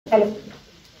Hello.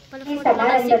 ಈ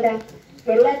ಸಮಾರಂಭದ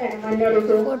ಎಲ್ಲ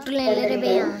ಗಣಮಾನ್ಯರಿಗೂ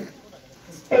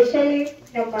ಸ್ಪೆಷಲಿ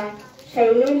ನಮ್ಮ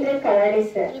ಶೈಲೇಂದ್ರ ಕವಾಡೆ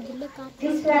ಸರ್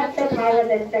ನಿಸ್ವಾರ್ಥ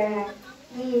ಭಾವದಂತಹ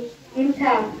ಇಂಥ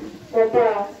ಒಬ್ಬ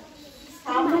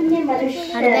ಸಾಮಾನ್ಯ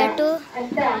ಮನುಷ್ಯ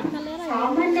ಅಂತ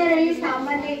ಸಾಮಾನ್ಯರಲ್ಲಿ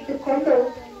ಸಾಮಾನ್ಯ ಇಟ್ಟುಕೊಂಡು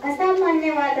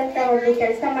ಅಸಾಮಾನ್ಯವಾದಂತಹ ಒಂದು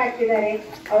ಕೆಲಸ ಮಾಡ್ತಿದ್ದಾರೆ.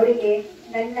 ಅವರಿಗೆ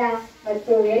ನನ್ನ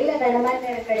ಮತ್ತು ಎಲ್ಲ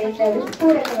ಗಣಮಾನ್ಯರ ಕಡೆಯಿಂದ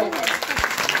ಪೂರಕವಾದ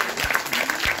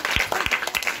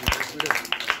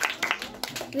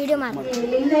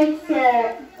ಲಿಂಗೈಕ್ಯ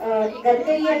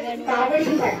ಗದ್ದೆಯ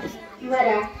ಕಾವಡಿ ಮಠ ಇವರ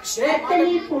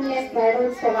 10ನೇ ಪುಣ್ಯ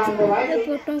ಸ್ಮರಣೋತ್ಸವ ಅಂಗವಾಗಿ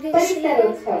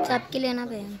ಪರಿಸರೋತ್ಸವ.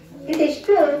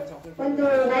 ಇದೆಷ್ಟು ಒಂದು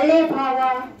ಒಳ್ಳೆಯ ಭಾವ,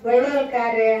 ಒಳ್ಳೆಯ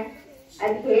ಕಾರ್ಯ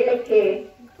ಅದು ಹೇಳಕ್ಕೆ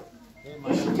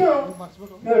ಇಷ್ಟು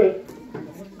ನೋಡಿ.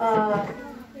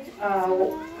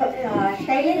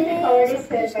 ಶೈಲೇಂದ್ರ ಕವಾಡೆ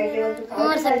ಸರ್ ಬಗ್ಗೆ ಒಂದು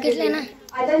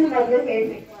ಅದನ್ನು ಮೊದಲು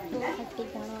ಹೇಳ್ಬೇಕು.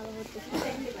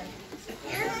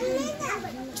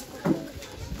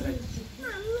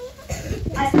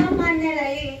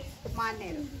 ಅಸಾಮಾನ್ಯರಲ್ಲಿ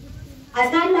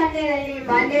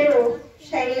ಮಾನ್ಯರು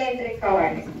ಶೈಲೇಂದ್ರ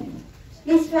ಕವಾಡೆ.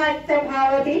 ನಿಸ್ವಾರ್ಥ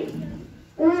ಭಾವದಿ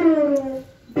ಊರೂರು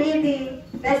ಬೀದಿ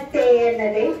ರಸ್ತೆ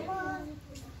ಎನ್ನದೆ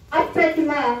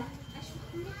ಅಪ್ರತಿಮ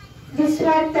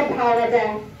ನಿಸ್ವಾರ್ಥ ಭಾವದ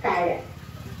ಕಾಯ.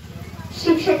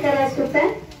 ಶಿಕ್ಷಕರ ಸುತ,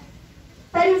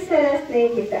 ಪರಿಸರ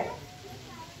ಸ್ನೇಹಿತ,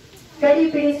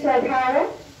 ಗಡಿಬಿಡಿ ಸ್ವಭಾವ,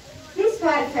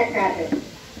 ನಿಸ್ವಾರ್ಥ ಕಾರ್ಯ.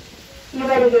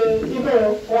 ಇವರಿಗೆ ಇದು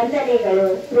ವಂದನೆಗಳು,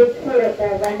 ಹೃತ್ಪೂರ್ವಕ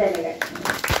ವಂದನೆಗಳು.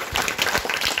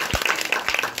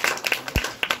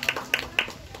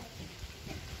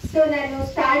 ಸೊ ನಾನು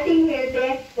ಸ್ಟಾರ್ಟಿಂಗ್ ಹೇಳಿದೆ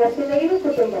ವಸುದೈವ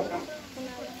ಕುಟುಂಬಕ.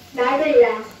 ನಾವೆಲ್ಲ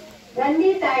ಒಂದೇ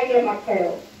ತಾಯಿಯ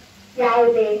ಮಕ್ಕಳು.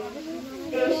 ಯಾವುದೇ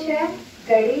ದೇಶ,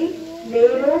 ಗಡಿ,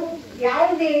 ನೀರು,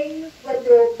 ಯಾವುದೇ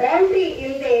ಒಂದು ಬೌಂಡ್ರಿ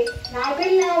ಇಲ್ಲದೆ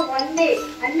ನಾವೆಲ್ಲ ಒಂದೇ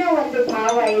ಅನ್ನೋ ಒಂದು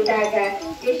ಭಾವ ಇದ್ದಾಗ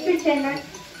ಎಷ್ಟು ಚೆನ್ನಾಗಿ.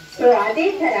 ಸೊ ಅದೇ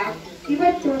ತರ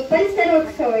ಇವತ್ತು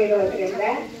ಪರಿಸರೋತ್ಸವ ಇರೋದ್ರಿಂದ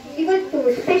ಇವತ್ತು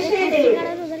ಸ್ಪೆಷಲ್ ಡೇ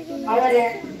ಅವರ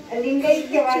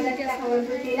ಲಿಂಗೈಕ್ಯವಾದಂತಹ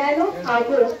ಒಂದು ದಿನಾನು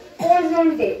ಹಾಗೂ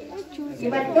ಓಝೋನ್ ಡೇ.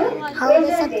 ಇವತ್ತು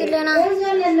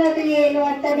ಓಝೋನ್ ಅನ್ನೋದು ಏನು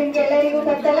ಅಂತ ನಿಮ್ಗೆಲ್ಲರಿಗೂ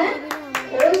ಗೊತ್ತಲ್ಲ.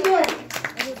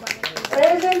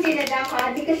 ಓಝೋನ್ ದಿನದ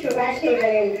ಹಾರ್ದಿಕ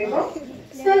ಶುಭಾಶಯಗಳೆಲ್ಲರಿಗೂ.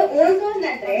 ಸೊ ಓಝೋನ್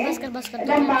ಅಂದ್ರೆ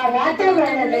ನಮ್ಮ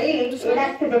ವಾತಾವರಣದಲ್ಲಿ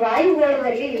ಏನಾಗ್ತದೆ,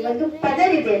 ವಾಯುಗೋಳದಲ್ಲಿ ಒಂದು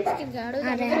ಪದರಿದೆ.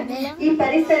 ಈ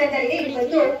ಪರಿಸರದಲ್ಲಿ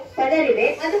ಒಂದು ಪದರಿದೆ.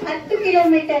 ಅದು 10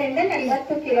 ಕಿಲೋಮೀಟರ್ ಇಂದ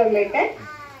 40 ಕಿಲೋಮೀಟರ್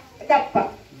ದಪ್ಪ.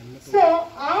 ಸೊ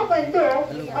ಆ ಒಂದು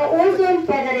ಓಝೋನ್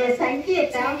ಪದರದ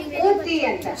ಸಂಕೇತ ಓತಿ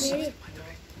ಅಂತ,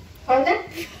 ಹೌದಾ?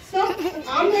 ಸೊ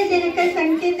ಆಮ್ಲಜನಕ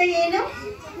ಸಂಕೇತ ಏನು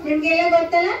ನಿಮ್ಗೆಲ್ಲ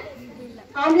ಗೊತ್ತಲ್ಲ.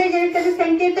 ಆಮ್ಲಜನಕದ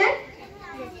ಸಂಕೇತ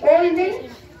ಓಲ್ವಿನ್.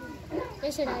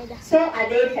 ಸೊ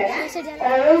ಅದೇ ತರ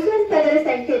ಓಝೋನ್ ಪದರ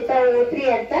ಸಂಕೇತ O3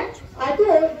 ಅಂತ. ಅದು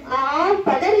ಆ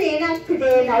ಪದರ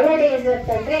ಏನಾಗ್ತಿದೆ ನವಡೇಸ್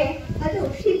ಅಂತಂದ್ರೆ ಅದು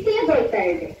ಶಿಥಿಲಗೊಳ್ತಾ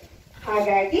ಇದೆ.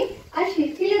 ಹಾಗಾಗಿ ಆ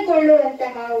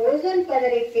ಶಿಥಿಲಗೊಳ್ಳುವಂತಹ ಓಝೋನ್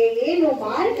ಪದರಕ್ಕೆ ಏನು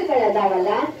ಮಾರಕಗಳದಾವಲ್ಲ,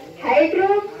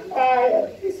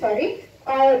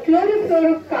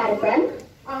 ಕ್ಲೋರೋಫ್ಲೋರಿಕ್ ಕಾರ್ಬನ್,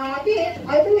 ಹಾಗೆ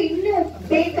ಅದು ಇನ್ನು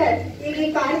ಬೇಕಾದ ಇಲ್ಲಿ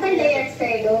ಕಾರ್ಬನ್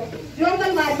ಡೈಆಕ್ಸೈಡ್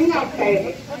ಗ್ಲೋಬಲ್ ವಾರ್ಮಿಂಗ್ ಆಗ್ತಾ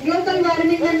ಇದೆ. ಗ್ಲೋಬಲ್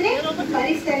ವಾರ್ಮಿಂಗ್ ಅಂದ್ರೆ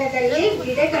ಪರಿಸರದಲ್ಲಿ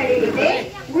ಗಿಡಗಳಿದೆ,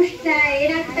 ಉಷ್ಣ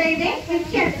ಏನಾಗ್ತಾ ಇದೆ,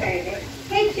 ಹೆಚ್ಚಾಗ್ತಾ ಇದೆ.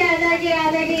 ಹೆಚ್ಚಾದಾಗೆ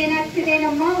ಏನಾಗ್ತಿದೆ,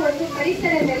 ನಮ್ಮ ಒಂದು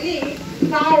ಪರಿಸರದಲ್ಲಿ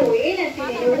ನಾವು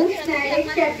ಏನಂತೀವಿ ಉಷ್ಣ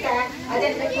ಹೆಚ್ಚಾಗ್ತಾ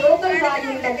ಅದನ್ನ ಗ್ಲೋಬಲ್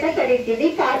ವಾರ್ಮಿಂಗ್ ಅಂತ ಕರಿತೀವಿ.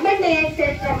 ಕಾರ್ಬನ್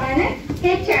ಡೈಆಕ್ಸೈಡ್ ಪ್ರಮಾಣ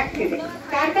ಹೆಚ್ಚಾಗ್ತಿದೆ.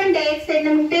 ಕಾರ್ಬನ್ ಡೈಆಕ್ಸೈಡ್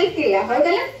ನಮ್ಗೆ ಬೇಕಿಲ್ಲ,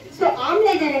 ಹೌದಲ್ಲ? ಸೊ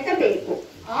ಆಮ್ಲಜನಕ ಬೇಕು.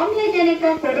 ಆಮ್ಲಜನಕ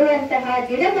ಕೊಡುವಂತಹ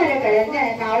ಗಿಡ ಮರಗಳನ್ನ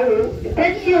ನಾವು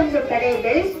ಪ್ರತಿಯೊಂದು ಕಡೆ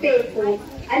ಬೆಳೆಸಬೇಕು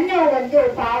ಅನ್ನೋ ಒಂದು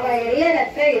ಭಾವ ಎಲ್ಲರ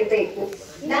ಹತ್ರ ಇರಬೇಕು.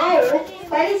 ನಾವು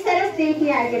ಪರಿಸರ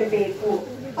ಸ್ನೇಹಿಯಾಗಿರ್ಬೇಕು.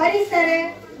 ಪರಿಸರ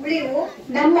ಉಳಿವು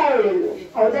ನಮ್ಮ ಉಳಿವು,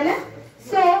 ಹೌದಲ್ಲ?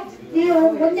 ಸೊ ನೀವು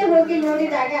ಮುಂದೆ ಹೋಗಿ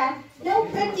ನೋಡಿದಾಗ ನಾವು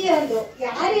ಪ್ರತಿಯೊಂದು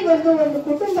ಒಂದು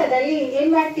ಕುಟುಂಬದಲ್ಲಿ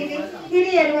ಏನ್ ಮಾಡ್ತೀವಿ,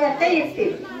 ಹಿರಿಯರು ಅಂತ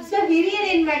ಇರ್ತೀವಿ. ಸೊ ಹಿರಿಯರು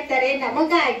ಏನ್ ಮಾಡ್ತಾರೆ,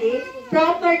 ನಮಗಾಗಿ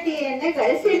ಪ್ರಾಪರ್ಟಿಯನ್ನ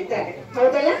ಗಳಿಸಿರ್ತಾರೆ,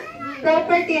 ಹೌದಲ್ಲ?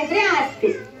 ಪ್ರಾಪರ್ಟಿ ಅಂದ್ರೆ ಆಸ್ತಿ.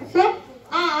 ಸೊ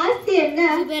ಆ ಆಸ್ತಿಯನ್ನ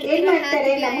ಏನ್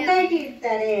ಮಾಡ್ತಾರೆ, ನಮಗಾಗಿ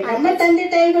ಇರ್ತಾರೆ. ನಮ್ಮ ತಂದೆ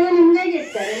ತಾಯಿಗಳು ನಮ್ಗಾಗಿ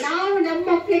ಇರ್ತಾರೆ, ನಾವು ನಮ್ಮ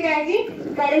ಮಕ್ಕಳಿಗಾಗಿ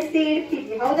ಗಳಿಸಿ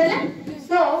ಇರ್ತೀವಿ, ಹೌದಲ್ಲ?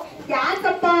 ಸೊ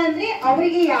ಯಾಕಪ್ಪ ಅಂದ್ರೆ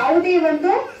ಅವರಿಗೆ ಯಾವುದೇ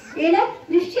ಒಂದು ಏನೋ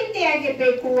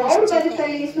ನಿಶ್ಚಿಂತೆಯಾಗಿರ್ಬೇಕು, ಅವ್ರ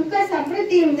ಬದುಕಲ್ಲಿ ಸುಖ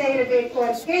ಸಮೃದ್ಧಿಯಿಂದ ಇರಬೇಕು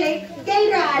ಅಂತ ಹೇಳಿ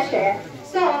ಕೆಲರ ಆಶಯ.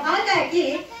 ಸೊ ಹಾಗಾಗಿ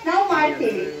ನಾವು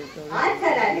ಮಾಡ್ತೀವಿ. ಆ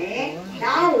ತರಾನೇ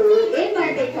ನಾವು ಏನ್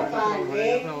ಮಾಡ್ಬೇಕಪ್ಪ ಅಂದ್ರೆ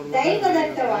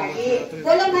ದೈವದತ್ತವಾಗಿ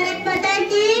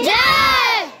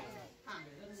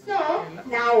ಸೊ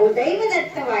ನಾವು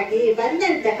ದೈವದತ್ತವಾಗಿ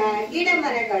ಬಂದಂತಹ ಗಿಡ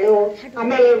ಮರಗಳು,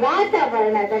 ಆಮೇಲೆ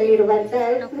ವಾತಾವರಣದಲ್ಲಿರುವಂತಹ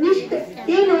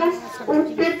ಏನು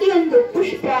ಪ್ರತಿಯೊಂದು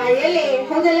ಪುಷ್ಪ, ಎಲೆ,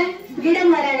 ಮೊದಲ ಗಿಡ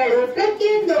ಮರಗಳು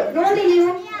ಪ್ರತಿಯೊಂದು ನೋಡಿ ನೀವು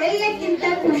ಎಲ್ಲಕ್ಕಿಂತ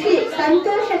ಖುಷಿ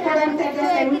ಸಂತೋಷ ಕೊಡುವಂತದ್ದು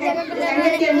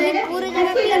ಸಂಗತಿ ಅಂದ್ರೆ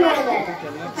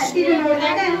ಹಸಿರು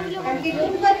ನೋಡಿದಾಗ ನಮ್ಗೆ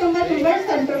ತುಂಬಾ ತುಂಬಾ ತುಂಬಾ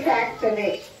ಸಂತೋಷ ಆಗ್ತದೆ.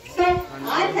 ಸೊ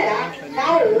ಆ ತರ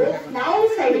ನಾವು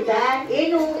ಸಹಿತ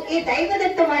ಏನು ಈ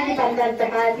ದೈವದತ್ತವಾಗಿ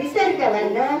ಬಂದಂತಹ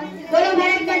ನಿಸರ್ಗವನ್ನು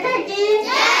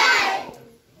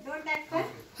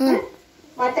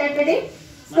ಮಾತಾಡ್ಬೇಡಿ.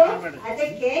 ಸೊ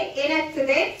ಅದಕ್ಕೆ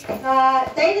ಏನಾಗ್ತದೆ,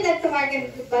 ದೈವದತ್ತವಾಗಿ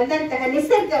ಬಂದಂತಹ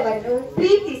ನಿಸರ್ಗವನ್ನು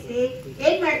ಪ್ರೀತಿಸಿ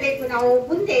ಏನ್ ಮಾಡ್ಬೇಕು ನಾವು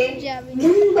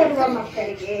ಮುಂಬರುವ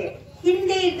ಮಕ್ಕಳಿಗೆ,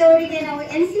 ಹಿಂದೆ ಇದ್ದವರಿಗೆ ನಾವು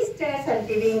ಎನ್ಸಿಸ್ಟರ್ಸ್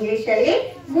ಅಂತೀವಿ ಇಂಗ್ಲಿಷ್ ಅಲ್ಲಿ,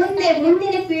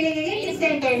 ಮುಂದಿನ ಪೀಳಿಗೆಗೆ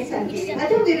ಡಿಸೆಂಡೆಂಟ್ಸ್ ಅಂತೀವಿ.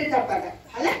 ಅದು ವಿರುದ್ಧ ಪದ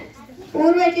ಅಲ್ಲ,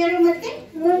 ಪೂರ್ವಜರು ಮತ್ತೆ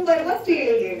ಮುಂಬರುವ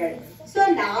ಪೀಳಿಗೆಗಳು. ಸೊ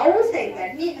ನಾವು ಸಹಿತ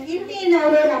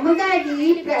ಹಿಂದಿನವರು ನಮಗಾಗಿ ಈ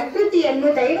ಪ್ರಕೃತಿಯನ್ನು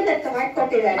ದೈವದತ್ತವಾಗಿ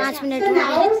ಕೊಟ್ಟಿದ್ದಾರೆ. ಸೊ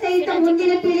ನಾವು ಸಹಿತ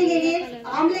ಮುಂದಿನ ಪೀಳಿಗೆಗೆ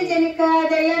ಆಮ್ಲಜನಕ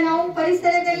ಅದೆಲ್ಲ ನಾವು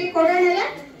ಪರಿಸರದಲ್ಲಿ ಕೊಡೋಣಲ್ಲ.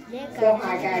 ಸೊ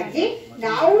ಹಾಗಾಗಿ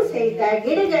ನಾವು ಸಹಿತ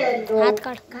ಗಿಡಗಳನ್ನು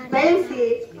ಬೆಳೆಸಿ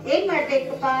ಏನ್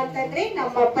ಮಾಡ್ಬೇಕಪ್ಪ ಅಂತಂದ್ರೆ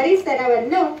ನಮ್ಮ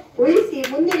ಪರಿಸರವನ್ನು ಉಳಿಸಿ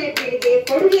ಮುಂದಿನ ಪೀಳಿಗೆ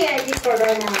ಕೊಡುಗೆಯಾಗಿ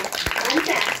ಕೊಡೋಣ ಅಂತ.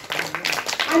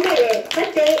 ಆಮೇಲೆ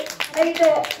ಮತ್ತೆ ಇದು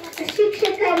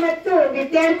ಶಿಕ್ಷಕ ಮತ್ತು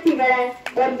ವಿದ್ಯಾರ್ಥಿಗಳ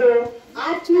ಒಂದು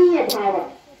ಆತ್ಮೀಯ ಭಾವ,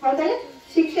 ಹೌದಲ್ಲ?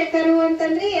 ಶಿಕ್ಷಕರು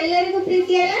ಅಂತಂದ್ರೆ ಎಲ್ಲರಿಗೂ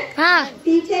ಪ್ರೀತಿ ಅಲ್ಲ,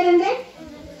 ಟೀಚರ್ ಅಂದ್ರೆ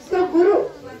ಸೊ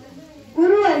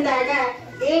ಗುರು ಅಂದಾಗ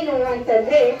ಏನು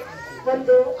ಅಂತಂದ್ರೆ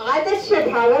ಒಂದು ಆದರ್ಶ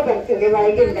ಭಾವ ಬರ್ತದೆ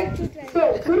ಒಳಗಿಂದ. ಸೊ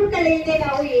ಗುರುಗಳಿಂದ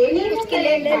ನಾವು ಏನೇನು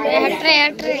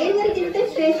ದೇವರಿಗಿಂತ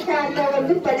ಶ್ರೇಷ್ಠ ಅಂತ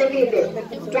ಒಂದು ಪದವಿ ಇದೆ.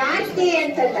 ಯಾಕೆ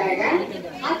ಅಂತಂದಾಗ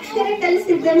ಅಕ್ಷರ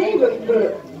ಕಲಿಸಿದ್ದನೇ ಗುರು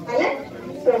ಅಲ್ಲ.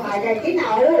 ಸೊ ಹಾಗಾಗಿ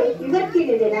ನಾವು ಇವತ್ತಿನ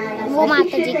ದಿನ ನಮ್ಮ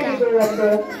ಶಿಕ್ಷಕರಿಗೂ ಒಂದು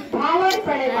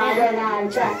ಭಾವಾರ್ಪಣೆ ಮಾಡೋಣ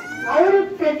ಅಂತ ಅವ್ರ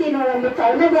ಪ್ರತಿನೂ ಒಂದು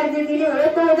ಕವನ ಬರೆದಿದ್ದೀನಿ.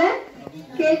 ಓದ್ಬೋದಾ?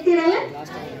 ಕೇಳ್ತೀರಲ್ಲ?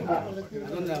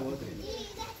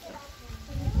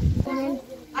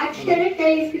 ಅಕ್ಷರ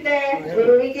ಕಲಿಸಿದ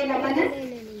ಗುರುವಿಗೆ ನಮನ,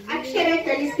 ಅಕ್ಷರ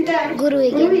ಕಲಿಸಿದ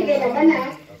ಗುರುವಿಗೆ ನಮನ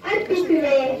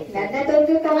ಅರ್ಪಿಸುವೆ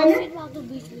ನನ್ನದೊಂದು ಕವನ.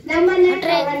 ನಮನ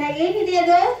ಕವನ ಏನಿದೆ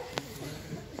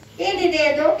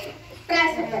ಅದು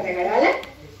ಪ್ರಾಸ ಪದಗಳು ಅಲ್ಲ,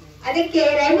 ಅದಕ್ಕೆ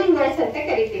ರೈಮಿಂಗ್ ವರ್ಡ್ಸ್ ಅಂತ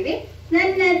ಕರಿತೀವಿ.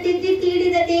 ನನ್ನ ತಿದ್ದಿ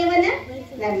ತೀಡಿದ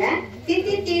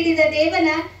ದೇವನ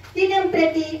ದಿನ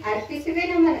ಪ್ರತಿ ಅರ್ಪಿಸುವೆ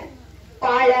ನಮನ.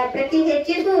 ಬಾಳ ಪ್ರತಿ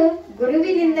ಹೆಜ್ಜೆಗೂ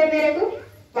ಗುರುವಿನಿಂದ ಮೆರಗು,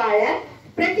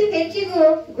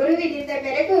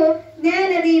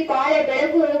 ಜ್ಞಾನದಿ ಬಾಳ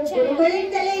ಬೆಳಗು,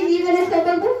 ಗುರುಗಳಿಂದಲೇ ಜೀವನ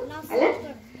ಸೊಬಗು ಅಲ್ಲ.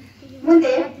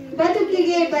 ಮುಂದೆ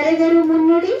ಬದುಕಿಗೆ ಬರೆದರು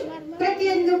ಮುನ್ನುಡಿ,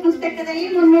 ಪ್ರತಿಯೊಂದು ಪುಸ್ತಕದಲ್ಲಿ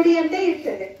ಮುನ್ನುಡಿ ಅಂತ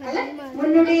ಇರ್ತದೆ ಅಲ್ಲ.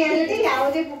 ಮುನ್ನುಡಿ ಅಲ್ಲದೆ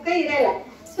ಯಾವುದೇ ಬುಕ್ಕ ಇರಲ್ಲ.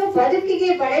 ಸೊ ಬದುಕಿಗೆ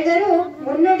ಬರೆದರು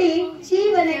ಮುನ್ನುಡಿ,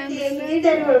 ಜೀವನಕ್ಕೆ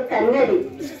ಹಿಡಿದರು ಕನ್ನಡಿ.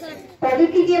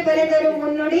 ಬದುಕಿಗೆ ಬರೆದರು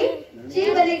ಮುನ್ನುಡಿ,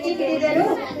 ಜೀವನಕ್ಕೆ ಹಿಡಿದರು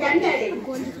ಕನ್ನಡಿ.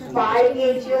 ಬಾಳಿಗೆ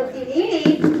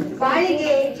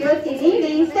ಜ್ಯೋತಿ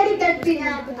ನೀಡಿ ಸರಿ ತಪ್ಪಿನ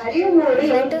ಅರಿವು ಮೂಡಿ,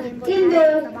 ಇಂದು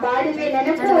ಬಾಳುವೆ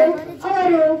ನೆನಪು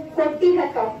ಅವರು ಕೊಟ್ಟಿಹ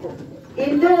ಕಂಪು.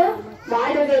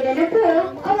 ಬಾಳ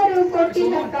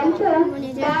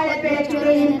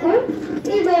ಬೆಳಕಿಗೆ ನಿಂತು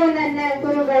ಇದು ನನ್ನ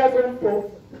ಗುರುಗಳ ಗುಂಪು.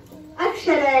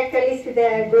 ಅಕ್ಷರ ಕಲಿಸಿದ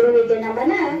ಗುರುವಿಗೆ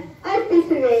ನಮನ,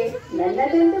 ಅರ್ಪಿಸುವೆ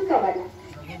ನನ್ನದೊಂದು ಕವನ.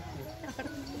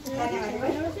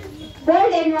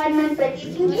 ಬೋರ್ಡ್ ಎನ್ವೈರನ್ಮೆಂಟ್ ಬಗ್ಗೆ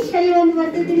ಇಂಗ್ಲಿಷ್ ಅಲ್ಲಿ ಒಂದು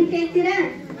ಬರ್ತಿದ್ದೀನಿ, ಕೇಳ್ತೀರಾ?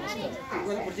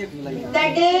 The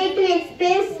day to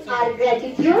express our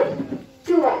gratitude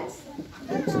towards.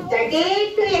 The day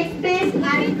to express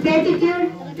our gratitude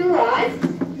towards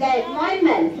the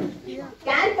environment.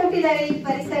 ಯಾರು ಕೊಟ್ಟಿದ್ದಾರೆ ಈ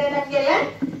ಪರಿಸರ ನಮ್ಗೆಲ್ಲ?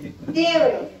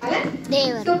 ದೇವರು ಅಲ್ಲ,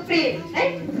 supreme,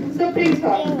 right? Supreme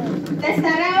soul. The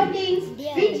surroundings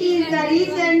which is the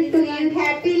reason to live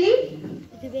happily.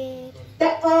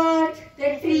 The earth, the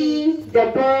tree, the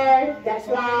bird, the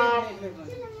flower,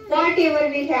 whatever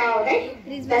we have, right?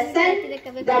 The sun,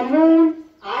 the moon,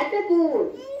 are the good,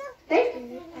 right?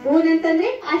 Moon ಅಂತಂದ್ರೆ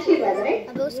ಆಶೀರ್ವಾದ, right?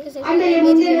 ಆಮೇಲೆ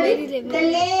ಮುಂದೆ ನೋಡಿ, the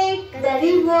lake, the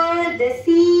river, the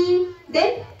sea,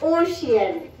 then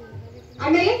ocean.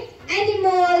 ಆಮೇಲೆ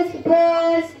animals,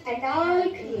 birds, and all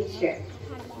creation.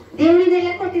 ದೇವರಿದೆಲ್ಲ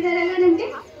ಕೊಟ್ಟಿದ್ದಾರಲ್ಲ ನಮ್ಗೆ.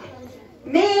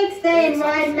 Makes the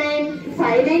environment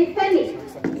fine and funny.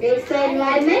 Makes the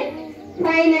environment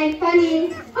fine and funny.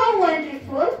 How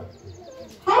wonderful,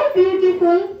 how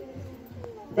beautiful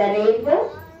the rainbow.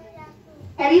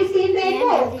 Have you seen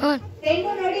rainbow?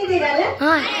 Rainbow ನೋಡಿದ್ದೀರಲ್ಲ?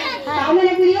 Kamana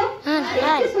bill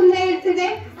ಎಷ್ಟು ಸುಂದರ ಇರ್ತದೆ,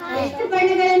 ಎಷ್ಟು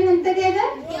ಬಣ್ಣಗಳನ್ನು ಹೊಂದಿದೆ ಅದು?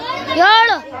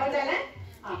 7. ಹೌದಲ್ಲ?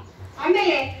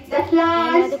 ಆಮೇಲೆ the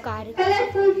flowers,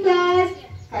 colorful flowers,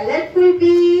 colorful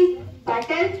bees,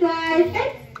 butterflies,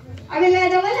 ಅವೆಲ್ಲ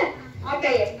ಅದಾವಲ್ಲ.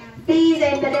 ಆಮೇಲೆ bees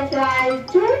and butterflies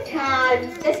don't harm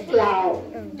the cloud,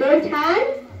 don't harm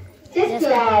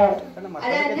love.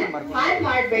 ಅದನ್ನ ಹಾಳು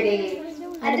ಮಾಡಬೇಡಿ,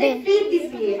 ಅಂದ್ರೆ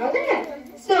ಪ್ರೀತಿಸಿ, ಹೌದಲ್ಲ?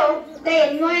 So the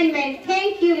environment,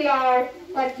 thank you Lord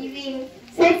for giving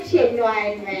such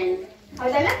environment,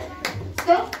 ಹೌದಲ್ಲ?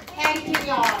 So thank you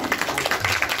Lord.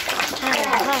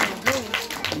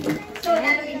 So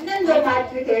ನಾನು ಇನ್ನೊಂದು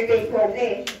ಮಾತು ಹೇಳ್ಬೇಕು ಅಂದ್ರೆ,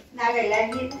 ನಾವೆಲ್ಲ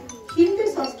ಹಿಂದೂ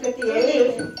ಸಂಸ್ಕೃತಿಯಲ್ಲಿ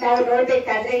ನಾವು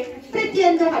ನೋಡ್ಬೇಕಾದ್ರೆ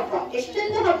ಪ್ರತಿಯೊಂದು ಹಬ್ಬ,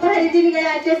 ಎಷ್ಟೊಂದು ಹಬ್ಬ ಹರಿದಿನಗಳ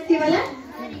ಆಚರಿಸ್ತೀವಲ್ಲ.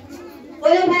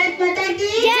 ಬೋಲೋ ಭಾರತ್ ಮಾತಾ ಕಿ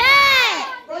ಜೈ,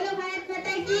 ಬೋಲೋ ಭಾರತ್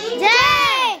ಮಾತಾ ಕಿ ಜೈ.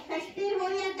 कश्मीर हो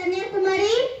या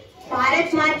कन्याकुमारी, भारत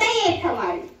माता एक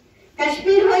हमारी.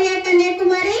 कश्मीर हो या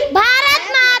कन्याकुमारी, भारत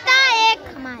माता एक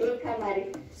हमारी.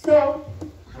 So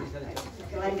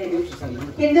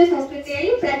ಹಿಂದೂ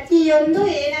ಸಂಸ್ಕೃತಿಯಲ್ಲಿ ಪ್ರತಿಯೊಂದು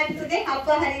ಏನಾಗ್ತದೆ, ಹಬ್ಬ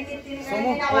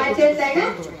ಹರಿದಿನಗಳನ್ನು ನಾವು ಆಚರಿಸಿದಾಗ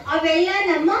ಅವೆಲ್ಲ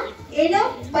ನಮ್ಮ ಏನೋ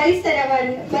ಪರಿಸರ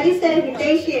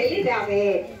ಹಿತೈಷಿಯಲ್ಲಿ ಇದಾವೆ.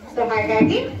 ಸೊ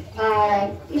ಹಾಗಾಗಿ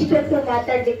ಇಷ್ಟೊತ್ತು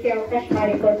ಮಾತಾಡ್ಲಿಕ್ಕೆ ಅವಕಾಶ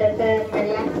ಮಾಡಿಕೊಟ್ಟಂತ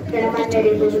ನಮ್ಮೆಲ್ಲ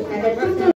ಗಣಮಾನ್ಯರಿಗೂ